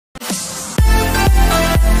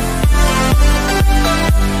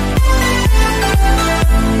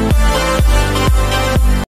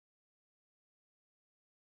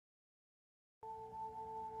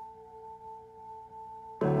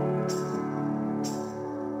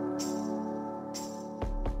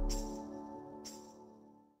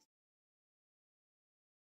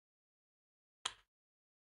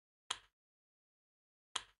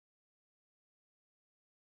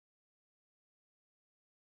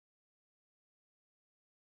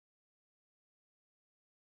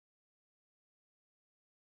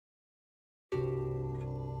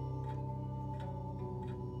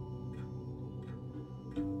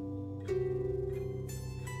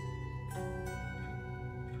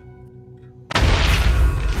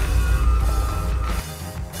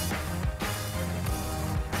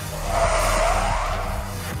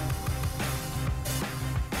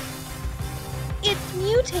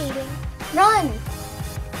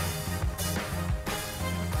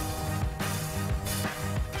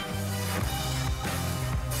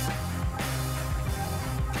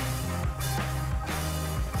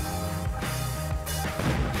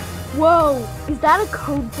Whoa, is that a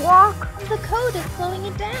code block? The code is slowing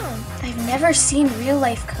it down. I've never seen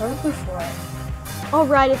real-life code before.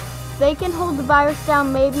 Alright, if they can hold the virus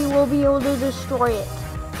down, maybe we'll be able to destroy it.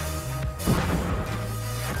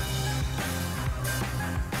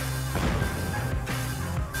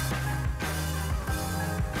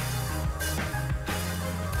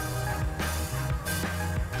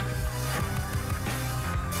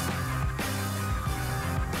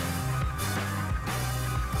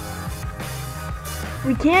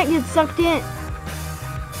 We can't get sucked in.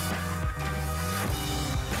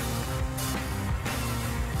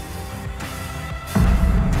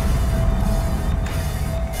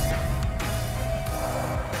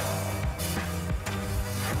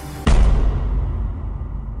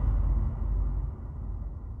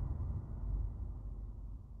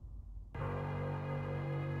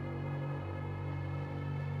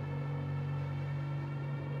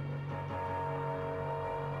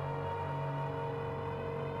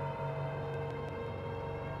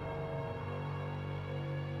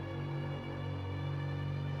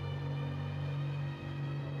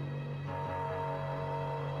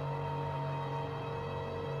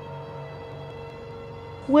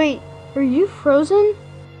 Wait, are you frozen?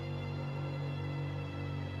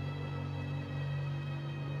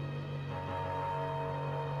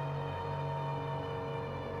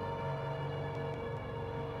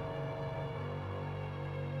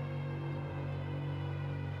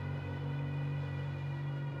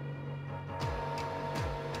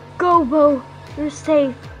 Go, Bo. You're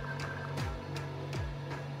safe.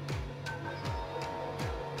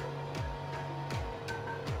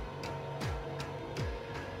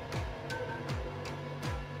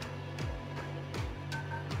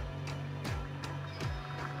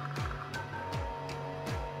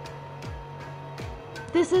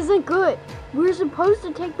 This isn't good. We're supposed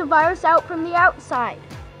to take the virus out from the outside.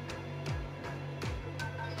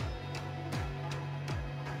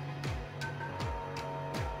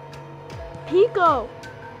 Pico!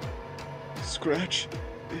 Scratch?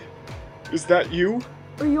 Is that you?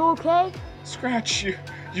 Are you okay? Scratch,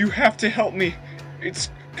 you have to help me.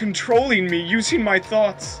 It's controlling me, using my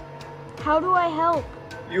thoughts. How do I help?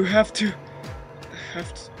 You have to...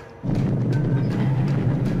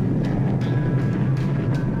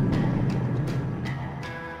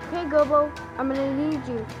 Okay, Gobo, I'm gonna need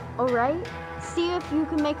you, alright? See if you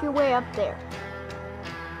can make your way up there.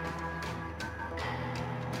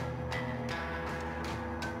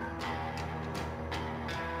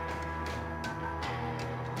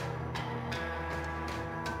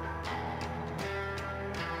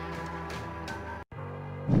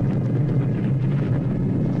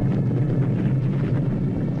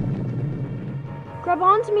 Grab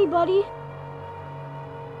onto me, buddy.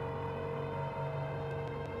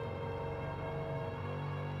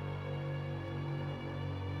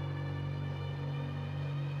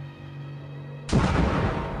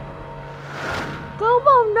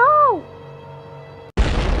 Gobo, no!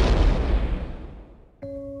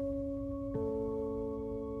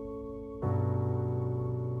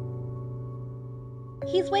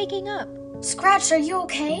 He's waking up. Scratch, are you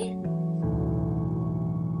okay?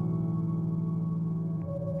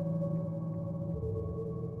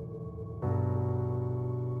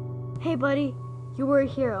 Hey, buddy, you were a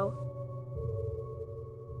hero.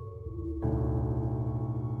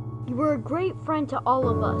 You were a great friend to all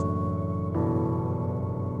of us.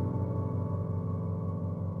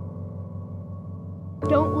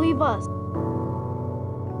 Don't leave us.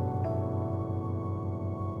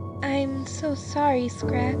 I'm so sorry,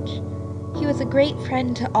 Scratch. He was a great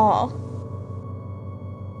friend to all.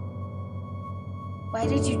 Why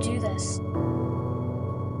did you do this?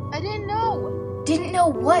 I didn't know. Didn't know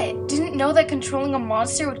what? Didn't know that controlling a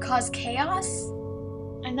monster would cause chaos?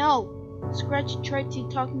 I know. Scratch tried to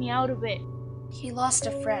talk me out of it. He lost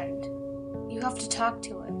a friend. You have to talk to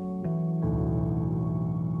him.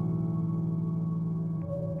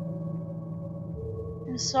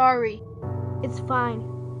 I'm sorry. It's fine.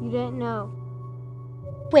 You didn't know.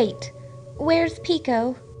 Wait, where's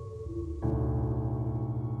Pico?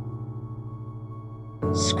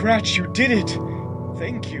 Scratch, you did it!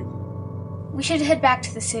 Thank you. We should head back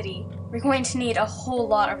to the city. We're going to need a whole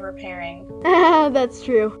lot of repairing. That's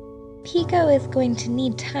true. Pico is going to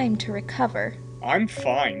need time to recover. I'm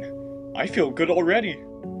fine. I feel good already.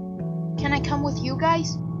 Can I come with you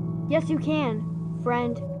guys? Yes, you can,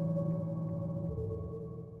 friend.